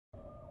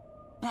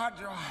Put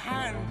your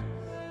hand,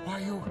 why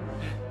you...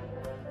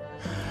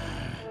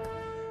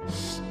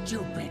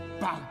 Stupid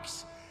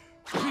bugs.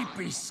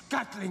 Creepy,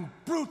 scuttling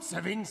brutes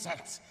of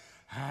insects.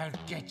 I'll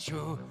get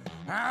you.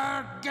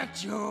 I'll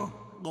get you.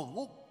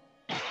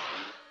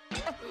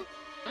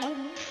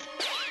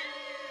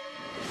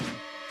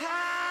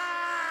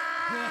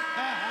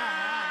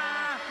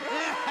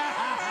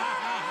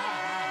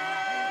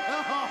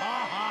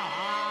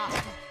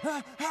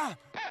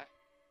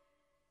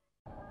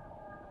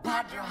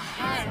 Put your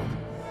hand,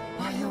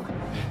 why you...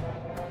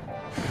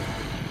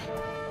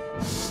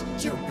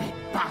 Stupid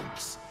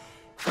bugs.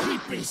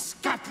 Creepy,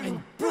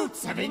 scuttling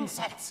brutes of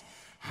insects.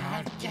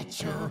 I'll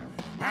get you.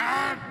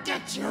 I'll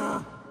get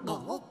you.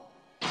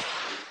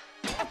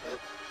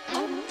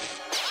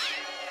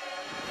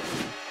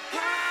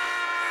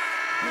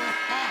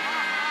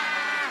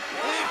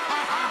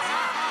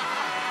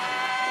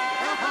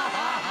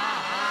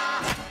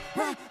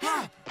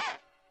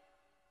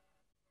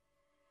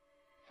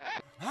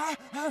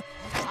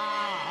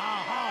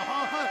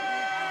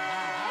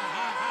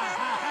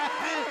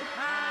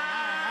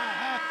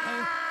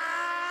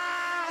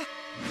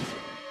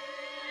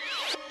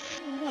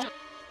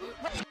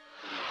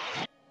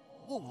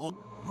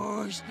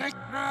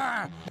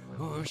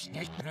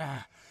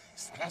 Husnekra,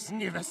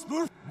 stasniva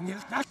smurt,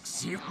 niltak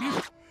sivni,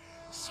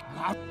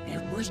 smat me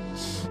wish.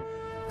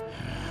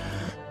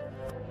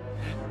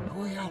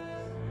 Huyo,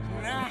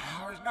 now.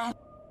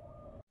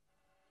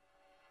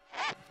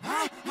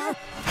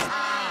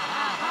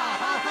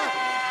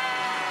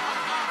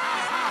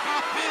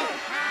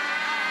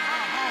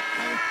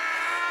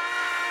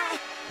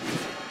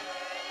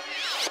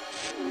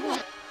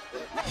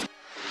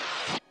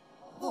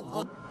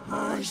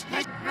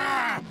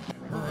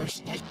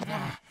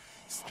 Husnekra,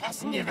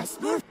 stasniva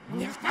smurt,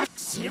 niltak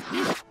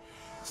sivni,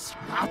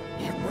 smat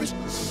me wish.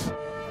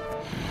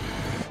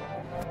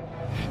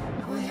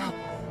 Huyo,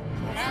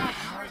 now.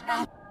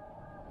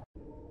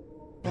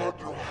 Put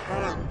your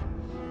hand,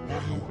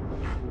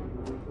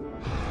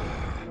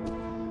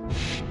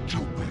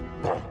 stupid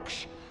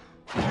bugs,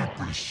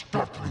 creepy,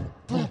 scuttling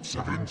brutes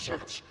of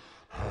insects.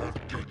 I'll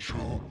get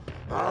you.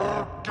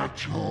 I'll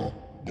get you.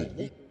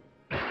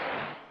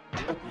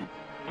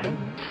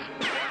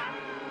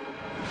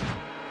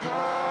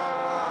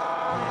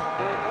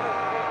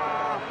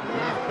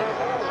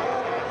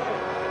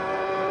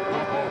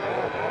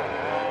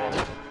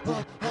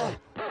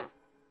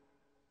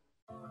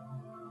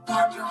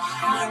 Put your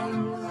hand,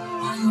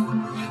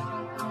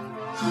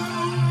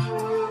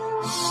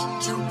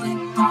 stupid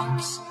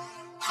bugs,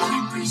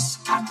 creepy,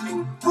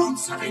 scuttling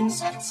brutes of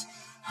insects.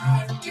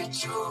 I'll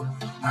get you.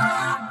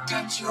 I'll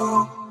get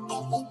you.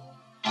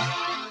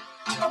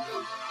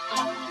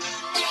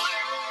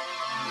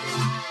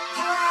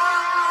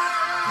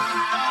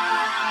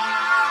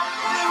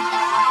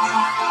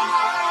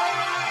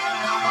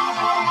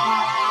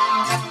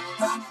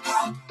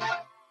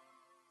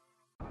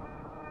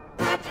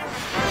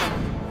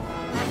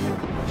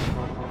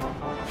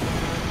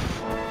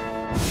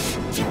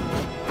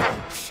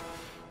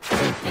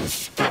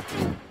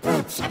 Scuttling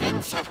brutes of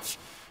insects.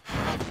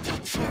 I'll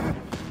get you.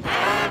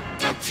 I'll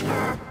get you.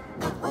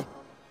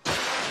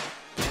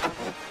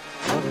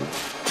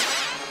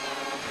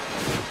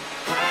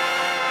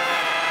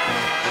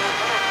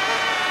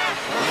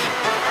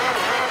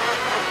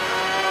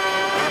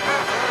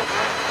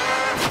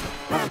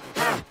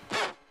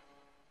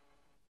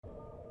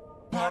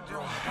 Put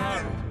your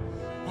hand,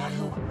 why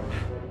you...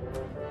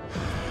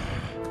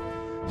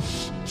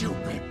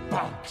 Stupid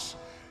bugs.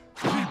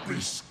 Creepy,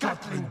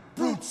 scuttling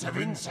brutes of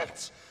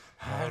insects.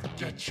 I'll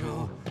get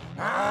you.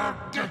 I'll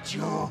get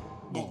you.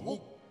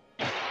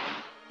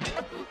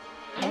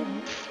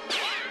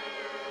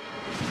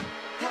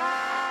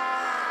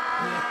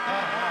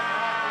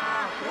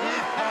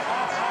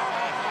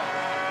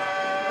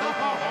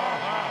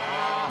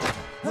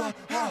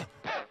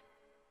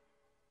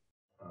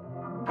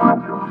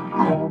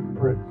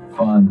 Corporate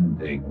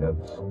funding of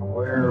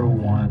Square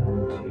One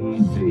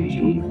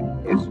TV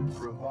is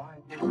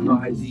provided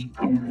by the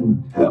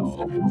Intel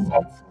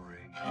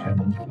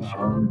Corporation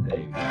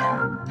Foundation.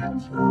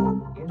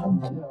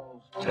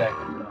 Intel's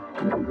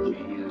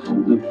technology is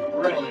the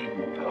brain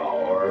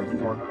power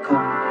for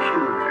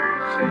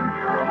computers in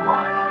your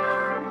life.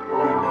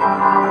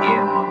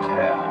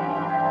 Intel,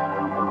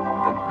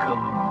 the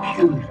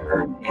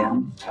computer in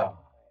time.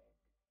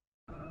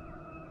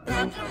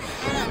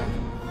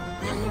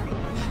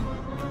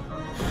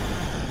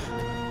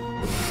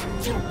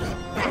 Stupid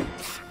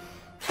bugs,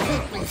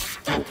 creepy,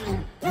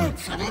 scuttling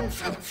brutes of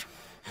insects.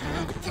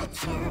 I'll get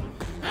you.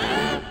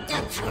 I'll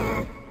get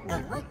you.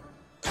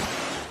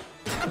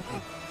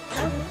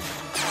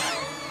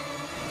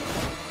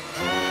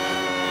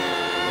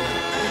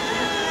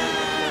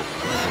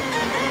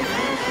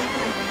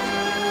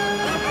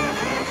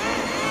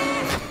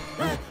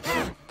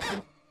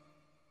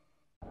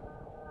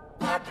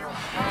 Put your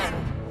hand,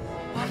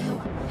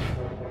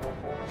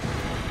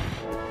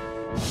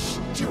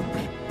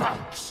 stupid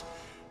bugs,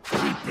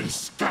 creepy,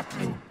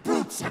 scuttling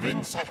brutes of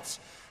insects.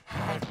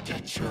 I'll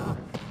get you.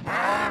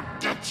 I'll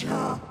get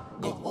you.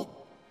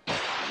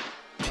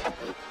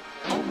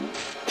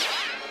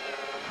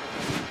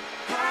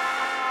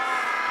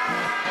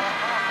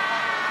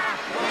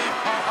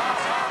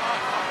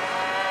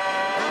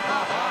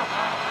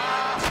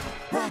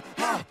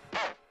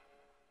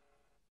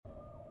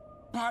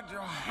 Put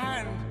your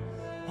hand,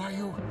 why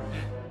you...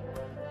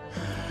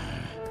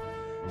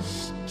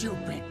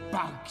 Stupid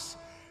bugs.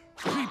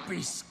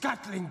 Creepy,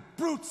 scuttling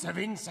brutes of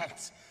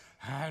insects.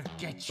 I'll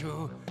get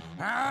you.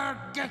 I'll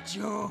get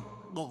you.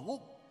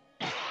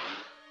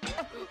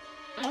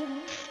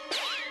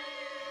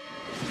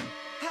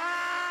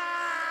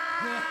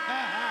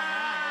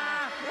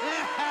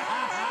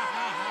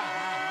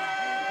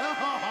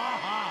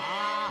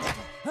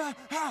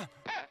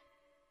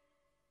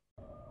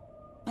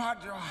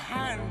 Put your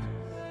hand,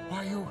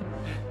 why you...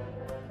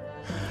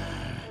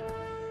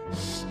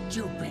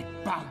 Stupid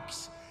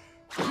bugs.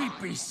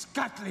 Creepy,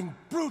 scuttling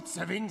brutes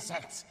of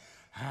insects.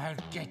 I'll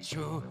get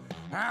you.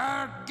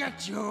 I'll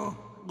get you.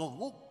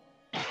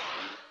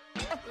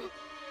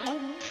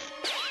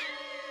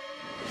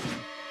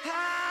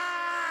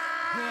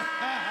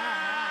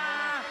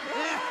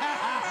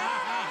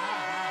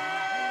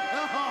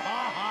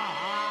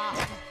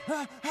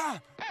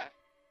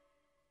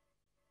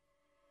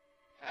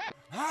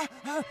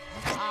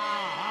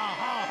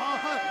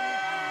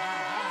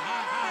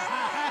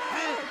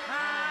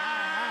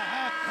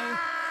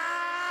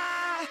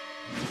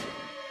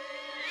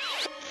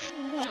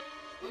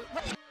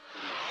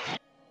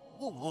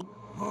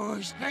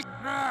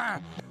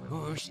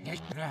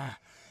 Húsnekra,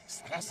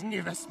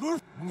 snesnive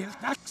smurt,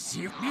 niltak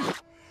sivni,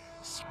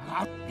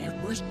 smatne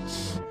bush.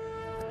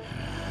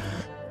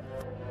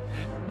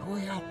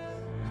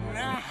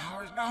 Now,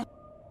 now,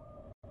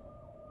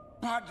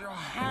 put your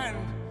hand,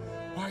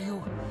 why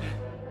you...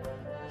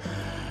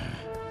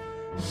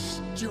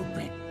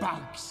 Stupid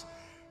bugs,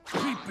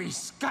 creepy,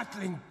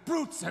 scuttling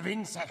brutes of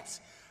insects.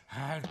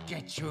 I'll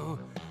get you,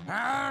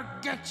 I'll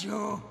get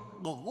you.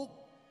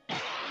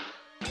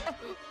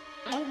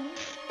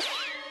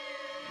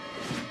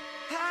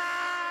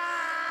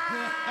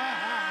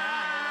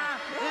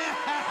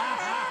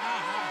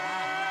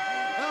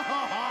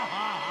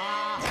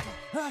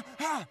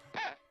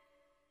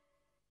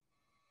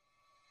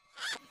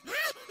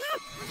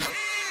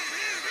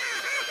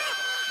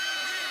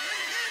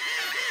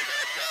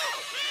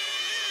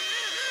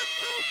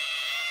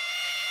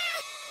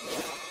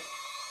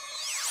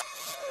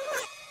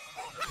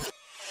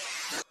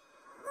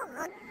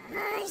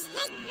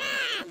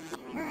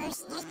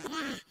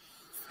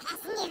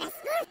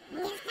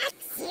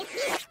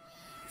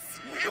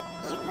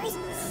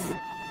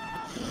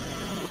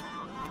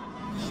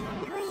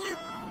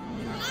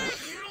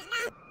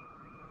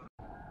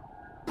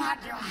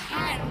 Put your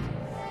hand,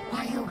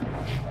 why you...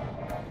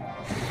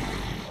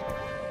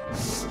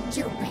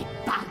 Stupid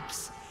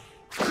bugs,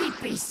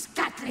 creepy,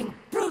 scuttling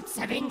brutes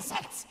of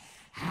insects.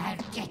 I'll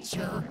get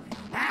you,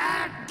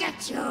 I'll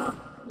get you.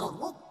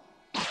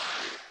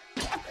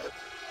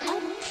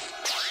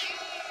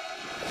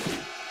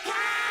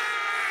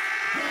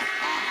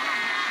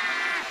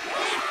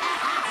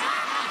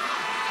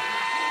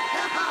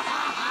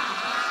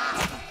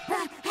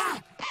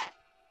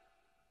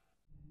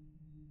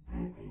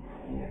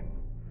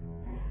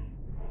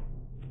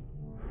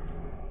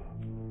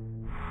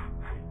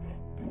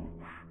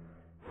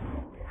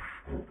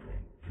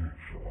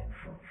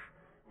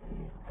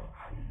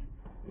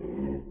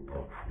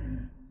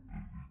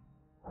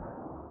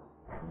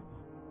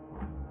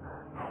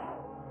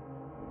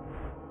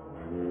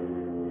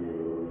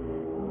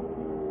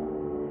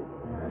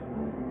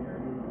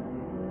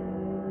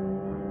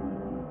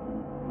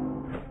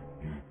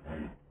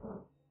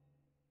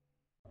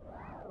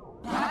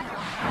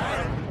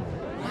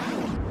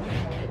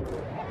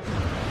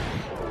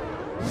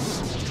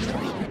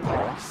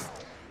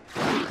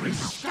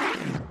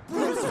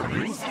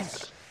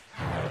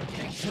 I'll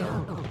get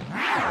you.